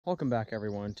Welcome back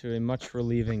everyone to a much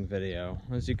relieving video.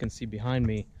 As you can see behind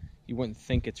me, you wouldn't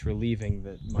think it's relieving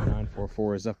that my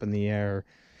 944 is up in the air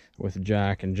with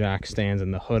Jack, and Jack stands in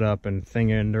the hood up and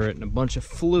thing under it and a bunch of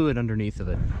fluid underneath of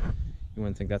it. You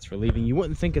wouldn't think that's relieving. You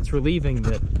wouldn't think it's relieving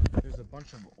that there's a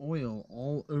bunch of oil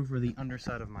all over the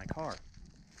underside of my car.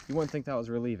 You wouldn't think that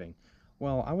was relieving.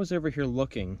 Well, I was over here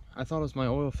looking. I thought it was my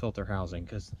oil filter housing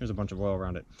because there's a bunch of oil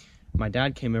around it. My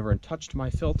dad came over and touched my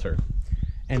filter.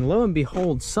 And lo and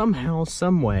behold, somehow,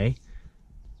 some way,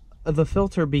 the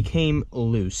filter became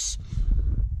loose.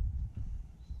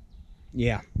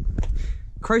 Yeah.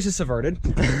 Crisis averted.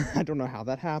 I don't know how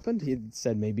that happened. He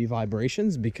said maybe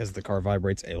vibrations because the car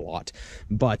vibrates a lot.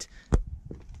 But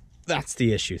that's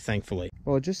the issue, thankfully.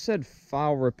 Well, it just said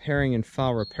file repairing and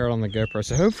file repaired on the GoPro,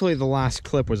 so hopefully the last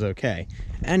clip was okay.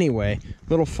 Anyway,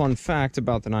 little fun fact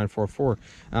about the 944.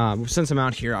 Since I'm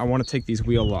out here, I want to take these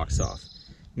wheel locks off.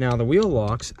 Now, the wheel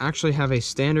locks actually have a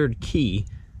standard key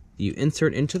that you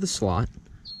insert into the slot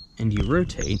and you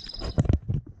rotate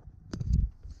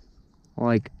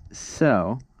like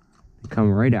so,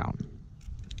 come right out.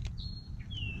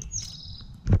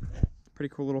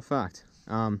 Pretty cool little fact.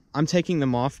 I'm taking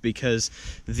them off because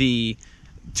the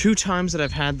 2 times that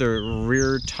I've had the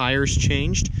rear tires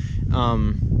changed,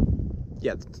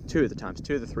 yeah, 2 of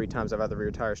the 3 times I've had the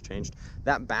rear tires changed,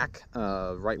 that back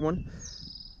right one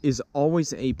is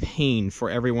always a pain for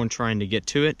everyone trying to get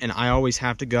to it, and I always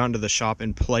have to go out into the shop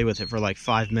and play with it for like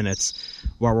 5 minutes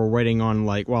while we're waiting on,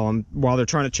 like, while they're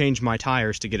trying to change my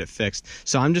tires to get it fixed.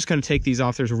 So I'm just going to take these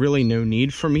off. There's really no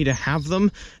need for me to have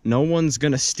them. No one's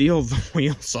going to steal the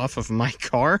wheels off of my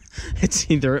car. It's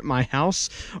either at my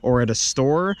house or at a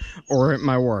store or at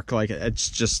my work. Like, it's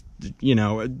just, you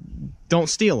know, don't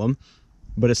steal them,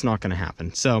 but it's not going to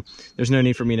happen. So there's no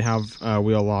need for me to have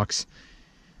wheel locks.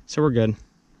 So we're good.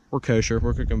 We're kosher.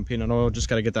 We're cooking with peanut oil. Just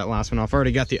got to get that last one off. I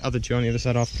already got the other 2 on the other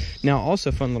side off. Now, also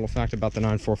fun little fact about the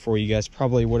 944. You guys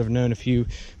probably would have known if you've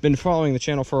been following the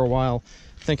channel for a while.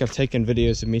 I think I've taken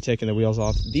videos of me taking the wheels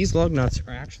off. These lug nuts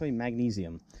are actually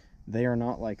magnesium. They are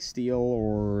not like steel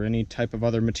or any type of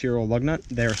other material lug nut.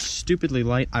 They're stupidly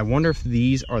light. I wonder if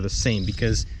these are the same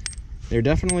because they're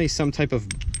definitely some type of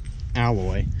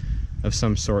alloy of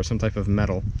some sort, some type of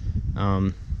metal.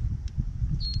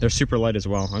 They're super light as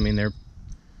well. I mean,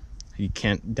 you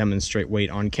can't demonstrate weight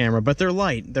on camera, but they're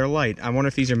light. They're light. I wonder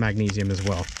if these are magnesium as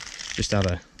well. Just out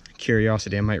of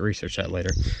curiosity, I might research that later.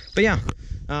 But yeah,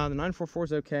 the 944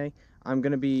 is okay. I'm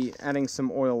going to be adding some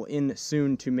oil in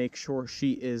soon to make sure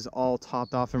she is all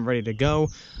topped off and ready to go.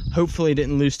 Hopefully it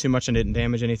didn't lose too much and didn't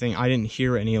damage anything. I didn't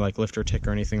hear any like lifter tick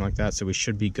or anything like that, so we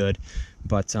should be good.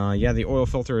 But yeah, the oil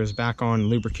filter is back on,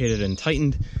 lubricated and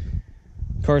tightened.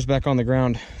 Car's back on the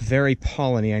ground, very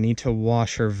polleny. I need to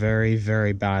wash her very,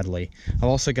 very badly. I've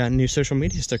also got new social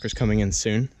media stickers coming in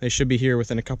soon. They should be here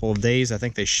within a couple of days. I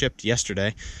think they shipped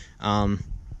yesterday. So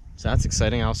that's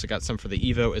exciting. I also got some for the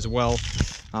Evo as well.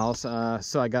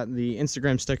 So I got the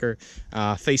Instagram sticker,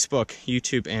 Facebook,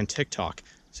 YouTube, and TikTok.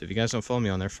 So if you guys don't follow me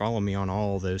on there, follow me on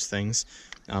all those things.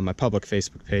 My public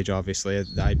Facebook page, obviously,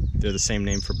 they're the same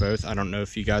name for both. I don't know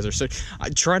if you guys are... I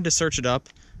tried to search it up.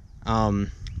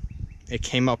 It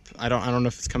came up, I don't know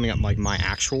if it's coming up like my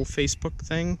actual Facebook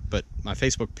thing, but my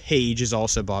Facebook page is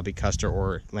also Bobby Custer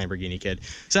or Lamborghini Kid.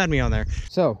 So add me on there.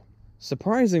 So,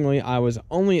 surprisingly, I was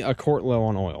only a quart low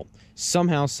on oil.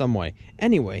 Somehow, some way.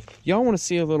 Anyway, y'all want to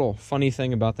see a little funny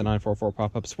thing about the 944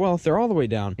 pop-ups? Well, if they're all the way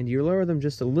down and you lower them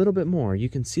just a little bit more, you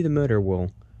can see the motor will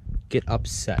get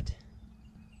upset.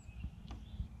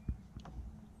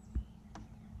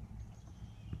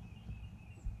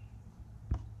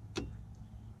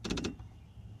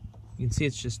 You can see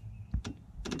it's just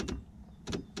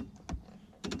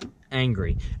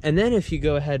angry. And then if you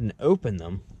go ahead and open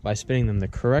them by spinning them the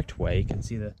correct way, you can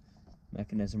see the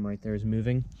mechanism right there is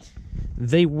moving.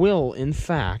 They will, in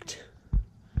fact,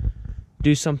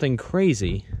 do something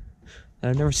crazy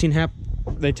that I've never seen happen.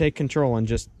 They take control and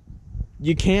just...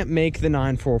 You can't make the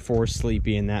 944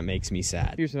 sleepy, and that makes me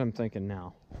sad. Here's what I'm thinking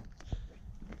now.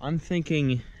 I'm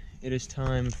thinking it is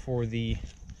time for the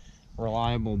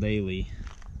reliable daily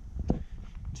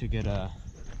to get a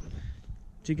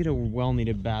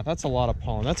well-needed bath. That's a lot of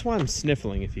pollen. That's why I'm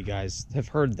sniffling, if you guys have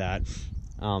heard that,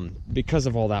 because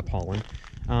of all that pollen.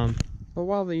 But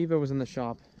while the Evo was in the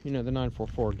shop, you know, the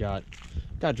 944 got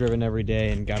driven every day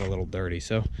and got a little dirty.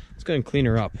 So let's go and clean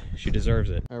her up. She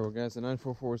deserves it. All right, well, guys, the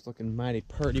 944 is looking mighty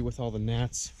purty with all the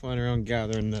gnats flying around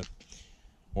gathering the,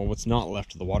 well, what's not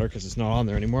left of the water because it's not on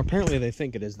there anymore. Apparently they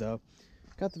think it is, though.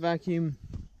 Got the vacuum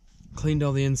cleaned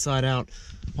all the inside out,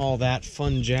 all that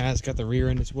fun jazz. Got the rear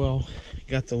end as well.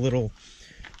 Got the little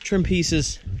trim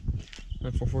pieces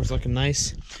 944 is looking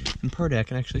nice and pretty. I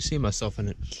can actually see myself in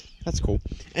it. That's cool.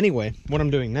 Anyway, what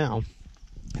I'm doing now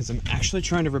is I'm actually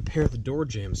trying to repair the door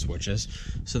jamb switches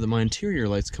so that my interior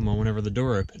lights come on whenever the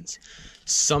door opens.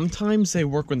 Sometimes they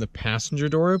work when the passenger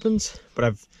door opens, but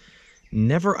I've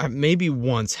maybe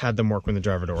once had them work when the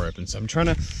driver door opens. So I'm trying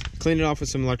to clean it off with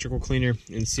some electrical cleaner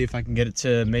and see if I can get it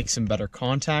to make some better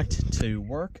contact to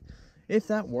work. If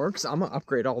that works, I'm gonna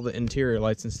upgrade all the interior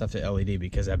lights and stuff to LED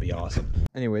because that'd be awesome.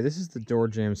 Anyway, this is the door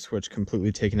jamb switch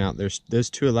completely taken out. There's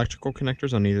two electrical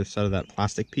connectors on either side of that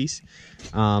plastic piece.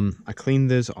 I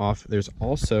cleaned those off. There's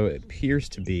also, it appears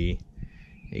to be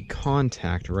a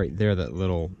contact right there, that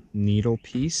little needle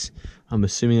piece. I'm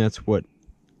assuming that's what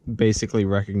basically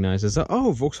recognizes,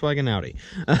 oh, Volkswagen Audi,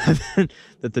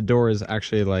 that the door is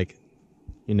actually, like,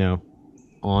 you know,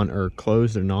 on or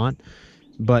closed or not.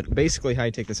 But basically how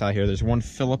you take this out here, there's one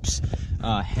Phillips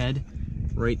head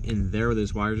right in there where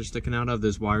those wires are sticking out of.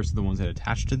 Those wires are the ones that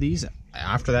attach to these.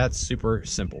 After that, super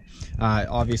simple.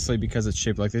 Obviously, because it's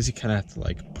shaped like this, you kind of have to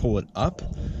like pull it up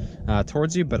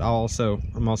towards you, but I'm also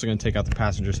going to take out the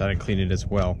passenger side and clean it as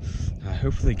well.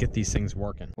 Hopefully get these things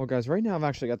working. Well guys, right now I've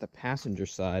actually got the passenger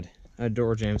side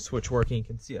door jamb switch working. You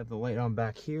can see I have the light on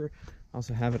back here. I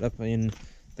also have it up in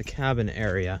the cabin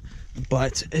area,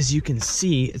 but as you can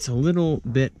see, it's a little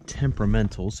bit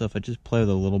temperamental. So if I just play with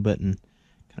it a little bit and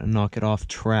kind of knock it off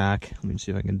track, let me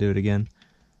see if I can do it again.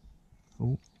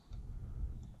 Oh,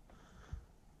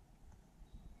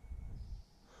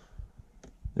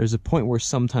 there's a point where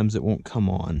sometimes it won't come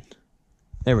on.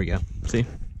 There we go. See?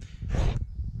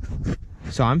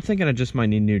 So I'm thinking I just might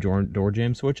need new door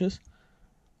jamb switches.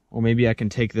 Or maybe I can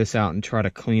take this out and try to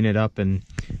clean it up and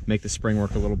make the spring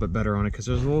work a little bit better on it, because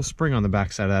there's a little spring on the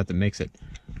back side of that makes it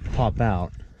pop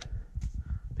out.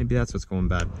 Maybe that's what's going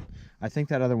bad. I think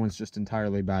that other one's just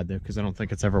entirely bad though, because I don't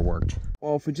think it's ever worked.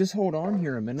 Well, if we just hold on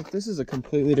here a minute, this is a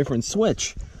completely different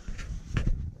switch.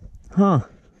 Huh.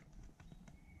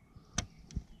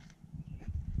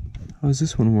 How does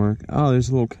this one work? Oh, there's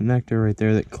a little connector right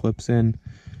there that clips in.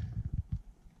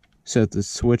 So if the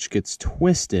switch gets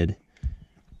twisted,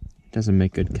 it doesn't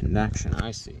make good connection.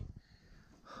 I see.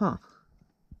 Huh.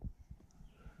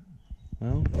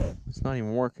 Well, it's not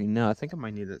even working now. I think I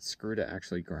might need that screw to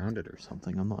actually ground it or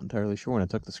something. I'm not entirely sure. When I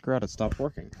took the screw out, it stopped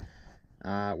working.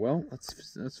 Well,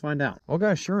 let's find out. Well,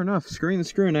 guys, sure enough, screwing the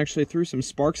screw and actually threw some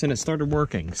sparks and it started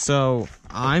working. So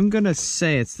I'm gonna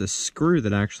say it's the screw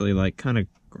that actually like kind of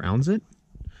grounds it.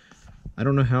 I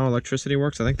don't know how electricity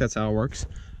works. I think that's how it works.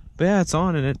 But yeah, it's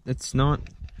on and it's not.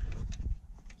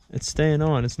 It's staying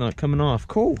on, it's not coming off.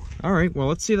 Cool. All right, well,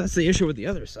 let's see if that's the issue with the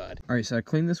other side. All right, so I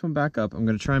cleaned this one back up. I'm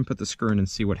gonna try and put the screw in and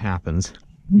see what happens.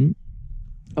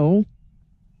 Oh,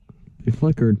 it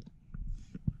flickered.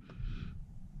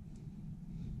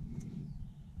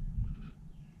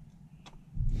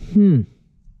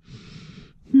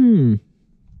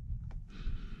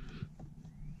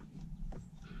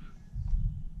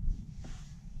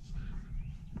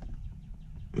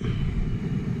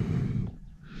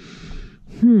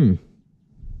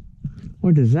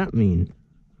 What does that mean?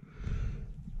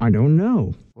 I don't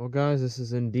know. Well, guys, this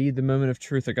is indeed the moment of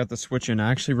truth. I got the switch in.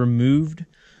 I actually removed,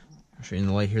 I'll show you in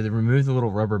the light here, they removed the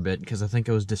little rubber bit because I think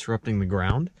it was disrupting the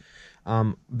ground.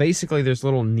 Basically, there's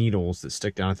little needles that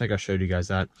stick down. I think I showed you guys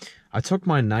that. I took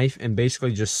my knife and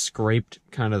basically just scraped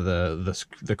kind of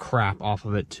the crap off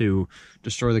of it to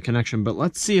destroy the connection. But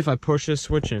let's see if I push this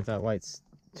switch and if that light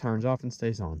turns off and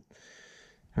stays on.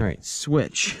 All right,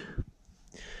 switch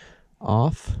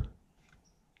off.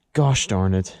 Gosh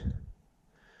darn it.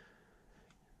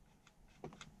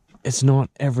 It's not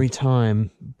every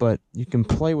time, but you can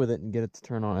play with it and get it to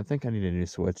turn on. I think I need a new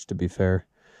switch, to be fair.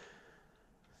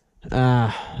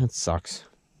 That sucks.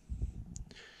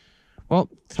 Well,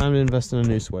 time to invest in a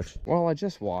new switch. Well, I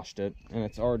just washed it, and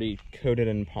it's already coated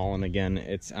in pollen again.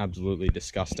 It's absolutely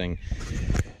disgusting.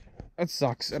 That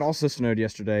sucks. It also snowed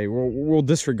yesterday. We'll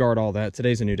disregard all that.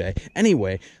 Today's a new day.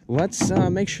 Anyway, let's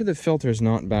make sure the filter's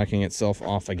not backing itself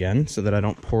off again so that I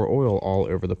don't pour oil all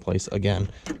over the place again.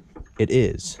 It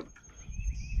is.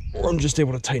 Or I'm just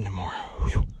able to tighten it more.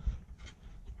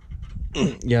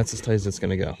 Yeah, it's as tight as it's going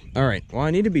to go. All right. Well,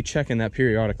 I need to be checking that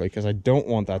periodically because I don't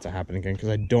want that to happen again because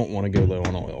I don't want to go low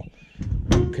on oil.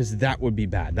 Because that would be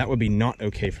bad. That would be not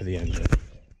okay for the engine.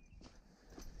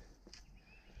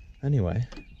 Anyway,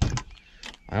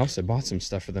 I also bought some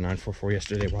stuff for the 944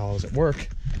 yesterday while I was at work.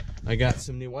 I got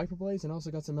some new wiper blades and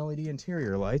also got some LED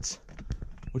interior lights,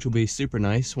 which will be super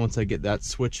nice once I get that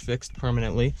switch fixed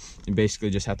permanently. You basically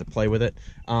just have to play with it.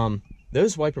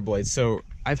 Those wiper blades, so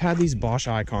I've had these Bosch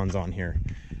icons on here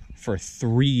for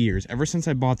 3 years. Ever since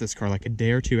I bought this car, like a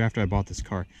day or two after I bought this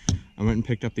car, I went and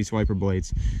picked up these wiper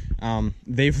blades.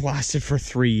 They've lasted for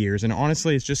 3 years, and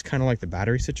honestly, it's just kind of like the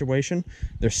battery situation.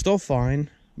 They're still fine,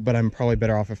 but I'm probably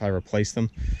better off if I replace them.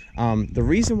 The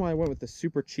reason why I went with the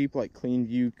super cheap, like clean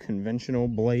view conventional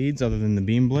blades other than the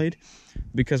beam blade,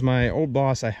 because my old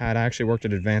boss I actually worked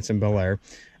at Advance in Bel Air.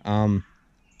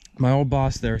 My old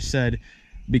boss there said,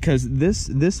 because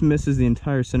this misses the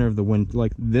entire center of the wind,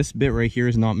 like this bit right here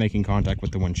is not making contact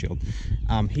with the windshield.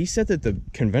 He said that the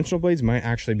conventional blades might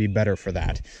actually be better for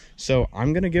that. So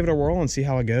I'm gonna give it a whirl and see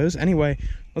how it goes. Anyway,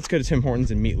 let's go to Tim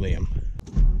Hortons and meet Liam.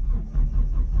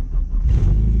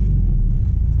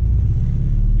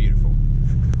 Beautiful.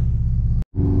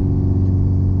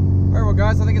 All right, well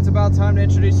guys, I think it's about time to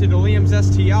introduce you to Liam's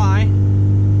STI,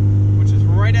 which is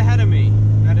right ahead of me.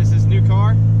 That is his new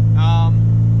car.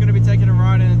 I'm gonna be taking a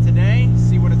ride in it today,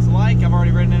 see what it's like. I've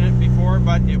already ridden in it before,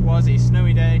 but it was a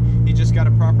snowy day. He just got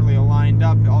it properly aligned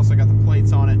up. It also got the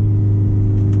plates on it.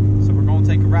 So we're gonna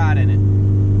take a ride in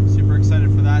it. Super excited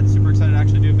for that. Super excited to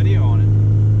actually do a video on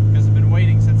it, because I've been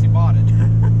waiting since he bought it.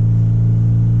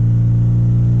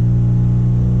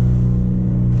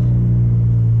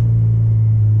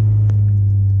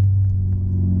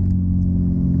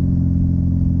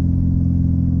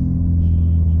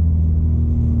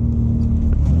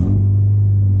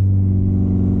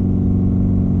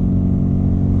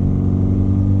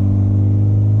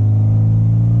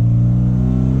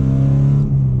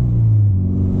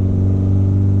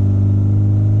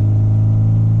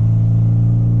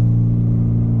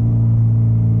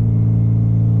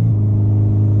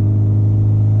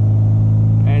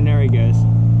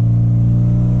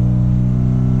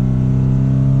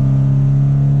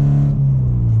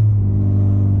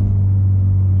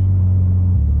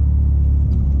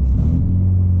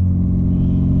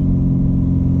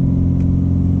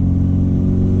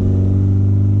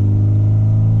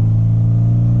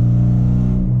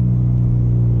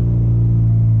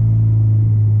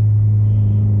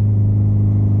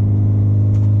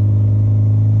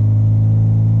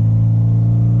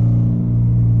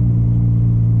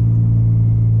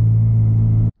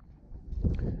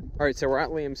 Alright, so we're at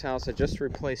Liam's house. I just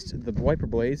replaced the wiper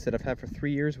blades that I've had for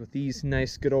 3 years with these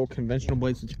nice, good old conventional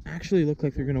blades, which actually look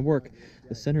like they're going to work.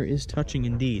 The center is touching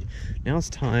indeed. Now it's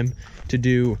time to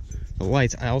do the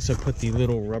lights. I also put the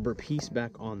little rubber piece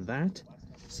back on that,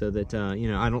 so that, you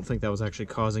know, I don't think that was actually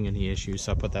causing any issues,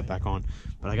 so I put that back on.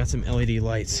 But I got some LED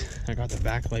lights. I got the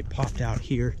backlight popped out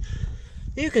here.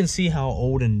 You can see how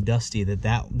old and dusty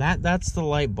that's the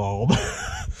light bulb.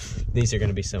 These are going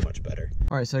to be so much better.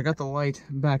 All right, so I got the light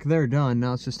back there done.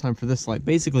 Now it's just time for this light.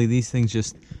 Basically, these things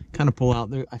just kind of pull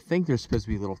out. I think there's supposed to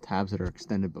be little tabs that are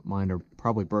extended, but mine are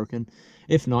probably broken.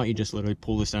 If not, you just literally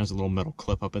pull this down. There's a little metal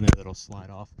clip up in there that'll slide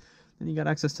off. Then you got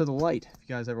access to the light if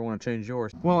you guys ever want to change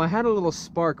yours. Well, I had a little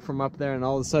spark from up there, and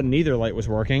all of a sudden neither light was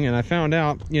working, and I found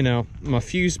out, you know, my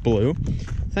fuse blew.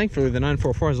 Thankfully, the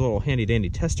 944 has a little handy-dandy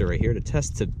tester right here to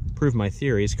test to prove my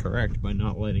theory is correct. By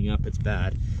not lighting up, it's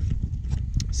bad.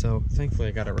 So thankfully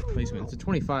I got a replacement. It's a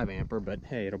 25 amper, but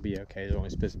hey, it'll be okay. It's only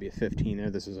supposed to be a 15 there.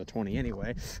 This is a 20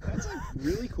 anyway. That's a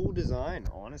really cool design,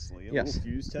 honestly. A little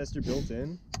fuse tester built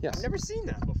in. Yes. I've never seen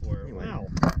that before. Anyway. Wow.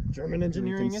 German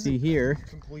engineering. You can see here.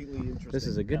 Completely interesting. This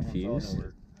is a good fuse.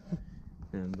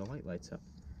 And the light lights up.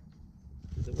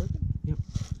 Is it working? Yep.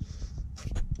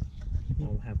 I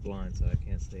don't have blinds, so I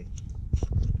can't see.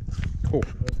 Cool.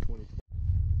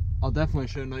 I'll definitely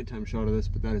show a nighttime shot of this,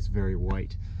 but that is very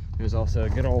white. There's also a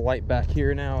good old light back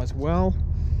here now as well.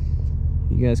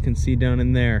 You guys can see down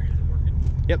in there.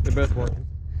 Yep, they're both working.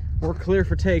 We're clear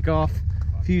for takeoff.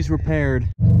 Fuse repaired.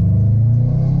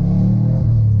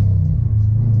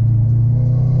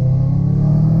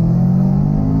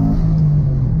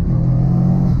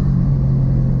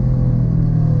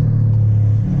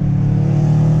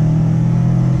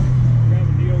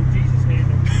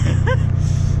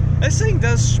 This thing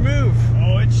does schmoove.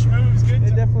 Oh, it schmooves good.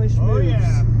 It definitely schmooves. Oh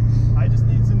yeah. I just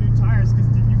need some new tires, because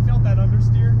you felt that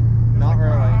understeer? Not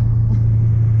really. Ah.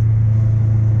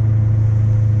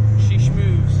 She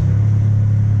schmooves.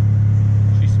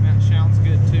 She sounds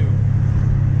good too.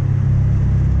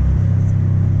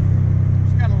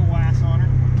 She's got a little ass on her.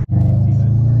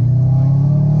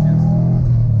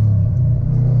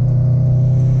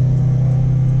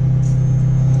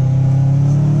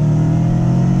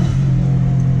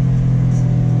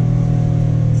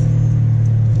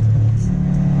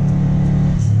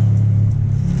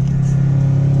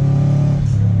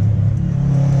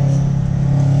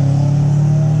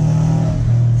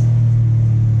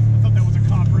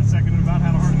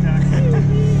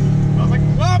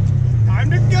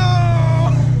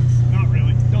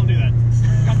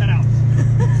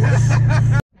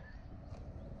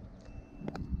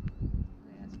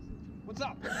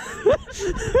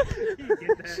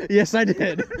 Yes, I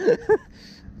did.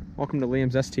 Welcome to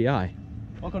Liam's STI.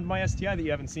 Welcome to my STI that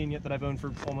you haven't seen yet, that I've owned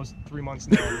for almost 3 months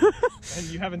now. And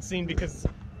you haven't seen because,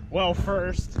 well,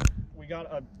 first, we got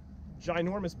a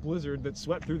ginormous blizzard that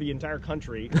swept through the entire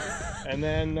country. And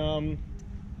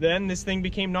then this thing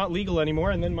became not legal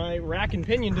anymore, and then my rack and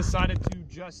pinion decided to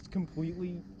just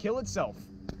completely kill itself.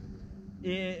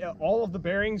 All of the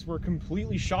bearings were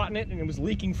completely shot in it, and it was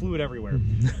leaking fluid everywhere.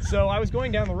 So I was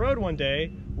going down the road one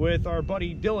day with our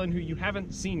buddy Dylan, who you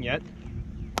haven't seen yet.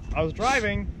 I was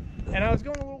driving, and I was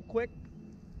going a little quick.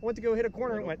 I went to go hit a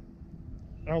corner and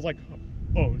I was like,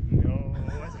 oh no,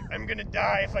 I'm gonna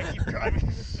die if I keep driving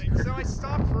this thing. So I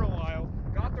stopped for a while,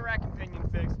 got the rack and pinion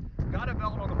fixed, got a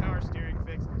belt on the power steering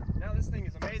fixed. Now this thing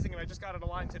is amazing, and I just got it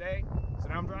aligned today, so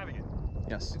now I'm driving it.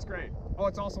 Yes. It's great. Oh,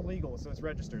 it's also legal, so it's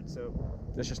registered, so...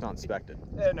 It's just not inspected.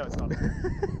 No, it's not.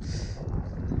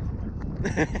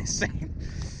 Same.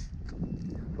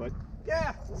 But,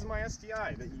 yeah, this is my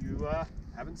STI that you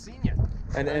haven't seen yet.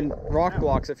 And Rock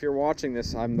Blocks, if you're watching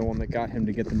this, I'm the one that got him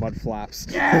to get the mud flaps.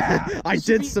 Yeah!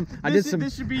 This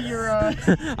should be your,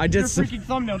 freaking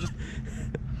thumbnail, just...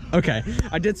 Okay,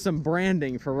 I did some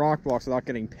branding for Rock Blocks without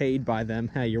getting paid by them.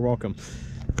 Hey, you're welcome.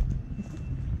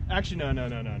 Actually, no.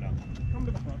 Come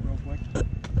to the front real quick.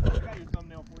 I got your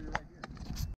thumbnail for you right here.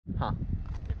 Huh.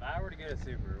 If I were to get a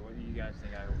Subaru, what do you guys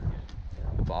think I would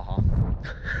get? The Baja.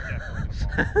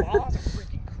 Definitely. Bajas are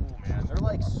freaking cool, man. They're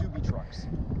like Subi trucks.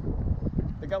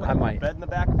 They got like a little bed in the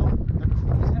back of them. They're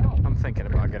cool as hell. I'm thinking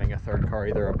about getting a third car,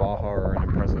 either a Baja or an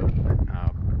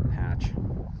Impreza hatch.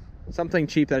 Something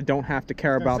cheap that I don't have to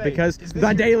care about, because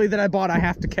the daily that I bought I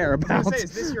have to care about. I was gonna say,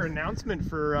 is this your announcement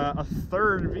for a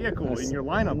third vehicle in your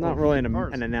lineup? Not really an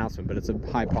announcement, but it's a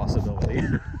high possibility.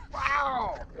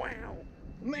 Wow!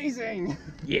 Amazing!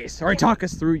 Yes. All right, talk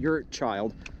us through your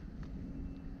child.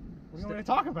 What do you want me to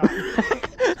talk about?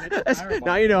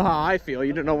 Now you know how I feel.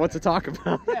 You don't know what to talk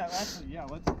about. Yeah, actually, yeah.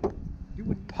 Let's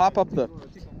pop up the.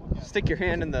 Stick your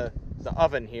hand in the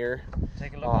oven here.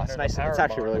 Take a look. Oh, it's nice. It's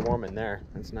actually really warm in there.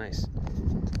 That's nice.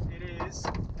 It is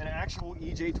an actual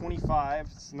EJ25.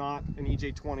 It's not an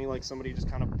EJ20 like somebody just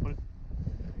kind of put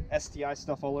STI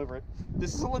stuff all over it.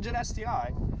 This is a legit STI.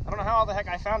 I don't know how the heck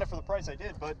I found it for the price I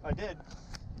did, but I did.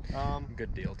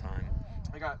 Good deal time.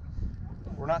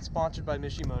 We're not sponsored by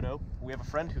Mishimoto. We have a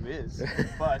friend who is,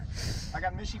 but I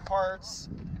got Mishi parts.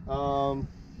 I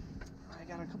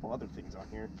got a couple other things on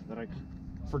here that I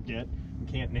forget and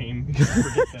can't name because I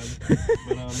forget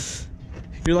them.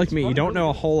 But you're like me. You don't know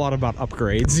a whole lot about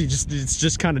upgrades. It's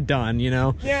just kind of done, you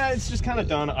know. Yeah, it's just kind of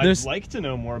done. I'd like to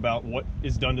know more about what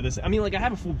is done to this. I mean, like, I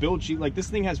have a full build sheet. Like, this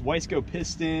thing has Wiseco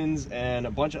pistons and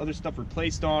a bunch of other stuff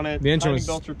replaced on it. The engine was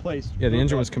belts replaced. Yeah, the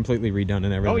engine was completely redone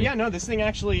and everything. Oh yeah, no, this thing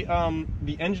actually,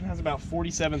 the engine has about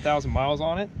 47,000 miles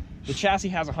on it. The chassis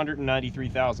has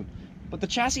 193,000, but the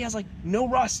chassis has like no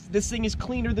rust. This thing is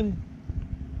cleaner than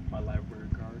My library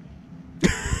card.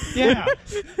 Yeah.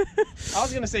 I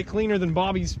was gonna say cleaner than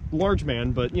Bobby's large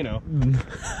man, but you know,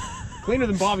 cleaner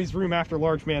than Bobby's room after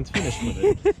large man's finished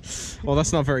with it. Well,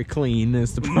 that's not very clean.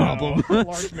 Is the problem. No,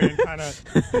 large man kind of,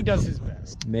 he does his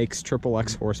best. Makes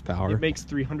XXX horsepower. It makes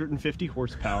 350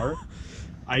 horsepower.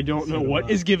 I don't know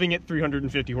what is giving it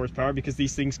 350 horsepower, because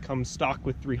these things come stock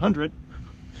with 300.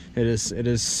 It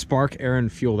is spark, air,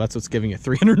 and fuel. That's what's giving it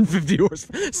 350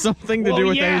 horsepower. Something to do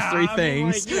with those three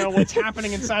things. Like, you know, what's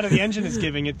happening inside of the engine is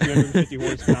giving it 350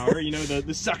 horsepower. You know,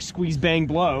 the suck, squeeze, bang,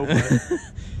 blow. But...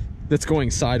 That's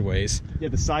going sideways. Yeah,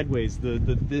 the sideways, the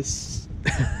this,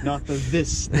 not the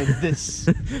this,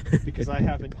 because I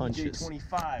have an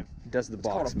EJ25. It does the box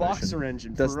mission. It's called a boxer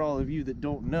engine, for all of you that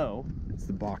don't know. It's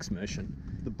the box mission.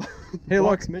 Hey,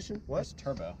 box mission? What? That's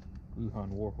turbo. Wuhan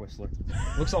War Whistler.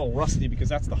 Looks all rusty because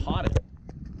that's the hot end.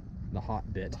 The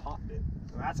hot bit. The hot bit.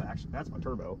 That's my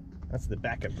turbo. That's the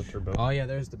backup with turbo. Oh yeah,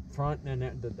 there's the front and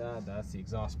that's the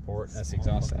exhaust port. That's the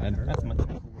exhaust side. That's my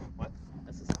what?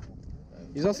 That's a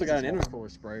He's also got an intercooler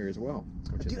sprayer as well.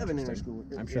 I do have an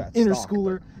intercooler. I'm sure that's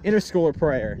intercooler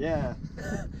sprayer. Yeah,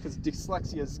 because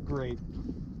dyslexia is great.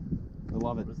 I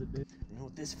love it. You know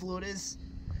what this fluid is?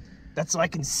 That's so I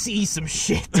can see some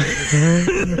shit.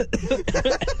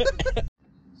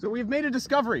 So we've made a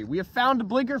discovery. We have found a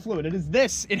blinker fluid. It is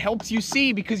this. It helps you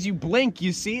see because you blink.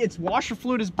 You see, it's washer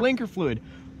fluid is blinker fluid.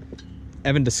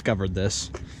 Evan discovered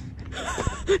this.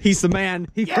 He's the man.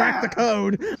 He cracked the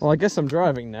code. Well, I guess I'm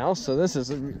driving now, so this is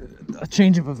a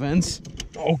change of events.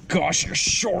 Oh gosh, you're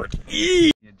short.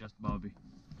 Yeah, just Bobby.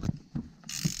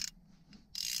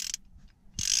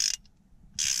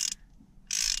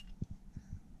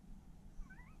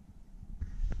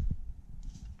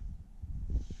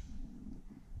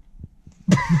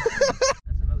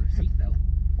 That's another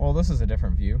this is a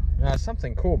different view.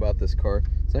 Something cool about this car.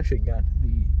 It's actually got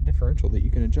the differential that you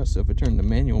can adjust. So if I turn to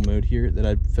manual mode here that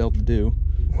I failed to do.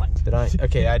 What? Did I?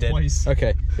 Okay, I did. Twice.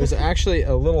 Okay, there's actually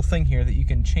a little thing here that you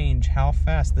can change how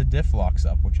fast the diff locks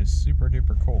up, which is super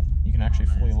duper cool. You can actually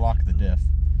fully lock the diff.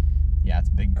 Yeah, it's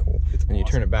big cool. It's and you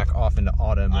turn it back off into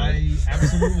auto mode. I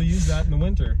absolutely use that in the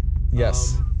winter.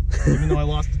 Yes. Even though I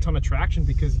lost a ton of traction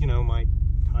because, you know, my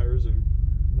tires are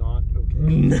not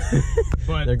okay.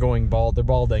 But They're going bald. They're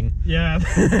balding. yeah,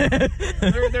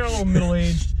 they're a little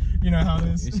middle-aged. You know how it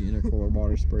is. You see intercooler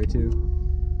water spray too.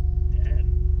 Dad.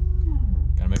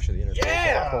 Gotta make sure the intercooler's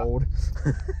Yeah! cold.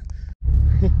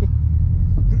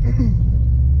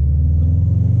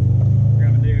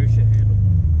 Grab a new shit handle.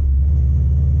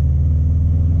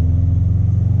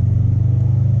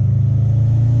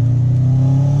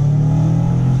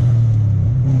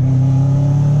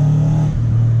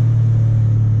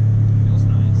 Feels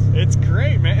nice. It's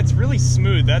great, man. It's really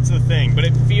smooth. That's the thing, but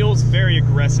it feels very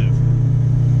aggressive.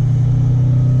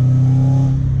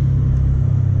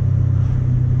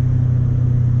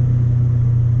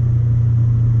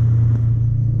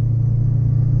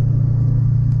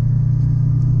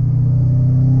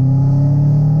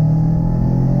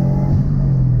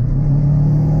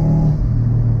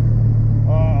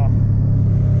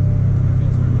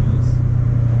 Feels very nice.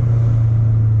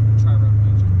 Try road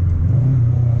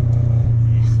engine.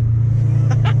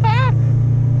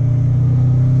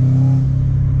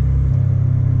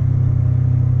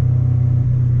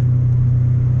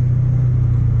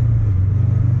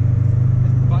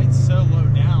 It bites so low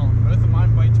down. Both of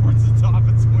mine bite towards the top.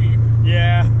 It's weird.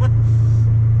 Yeah.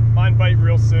 Mine bite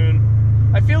real soon.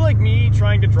 I feel like me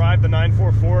trying to drive the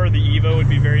 944 or the Evo would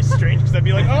be very strange because I'd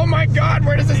be like, oh my god,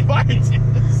 where does this bite?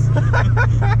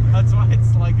 That's why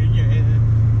it's like a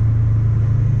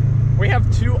We have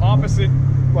two opposite,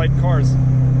 like, cars.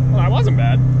 Well, that wasn't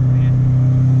bad.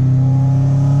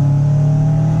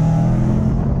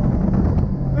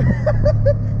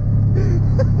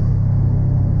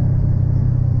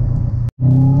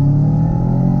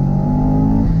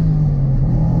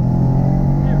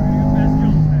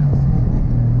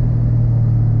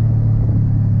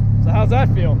 So how's that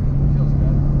feel? Feels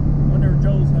good. Wonder if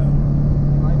Joel's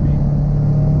home. Might be.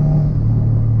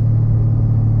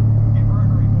 Give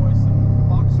rotary boys some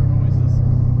boxer noises.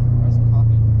 Or some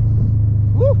copy.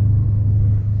 Woo!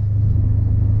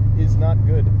 Is not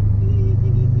good.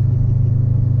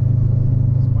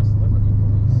 It's West Liberty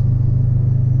police.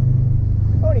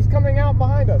 Oh, and he's coming out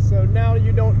behind us, so now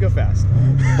you don't go fast.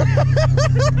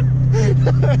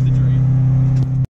 The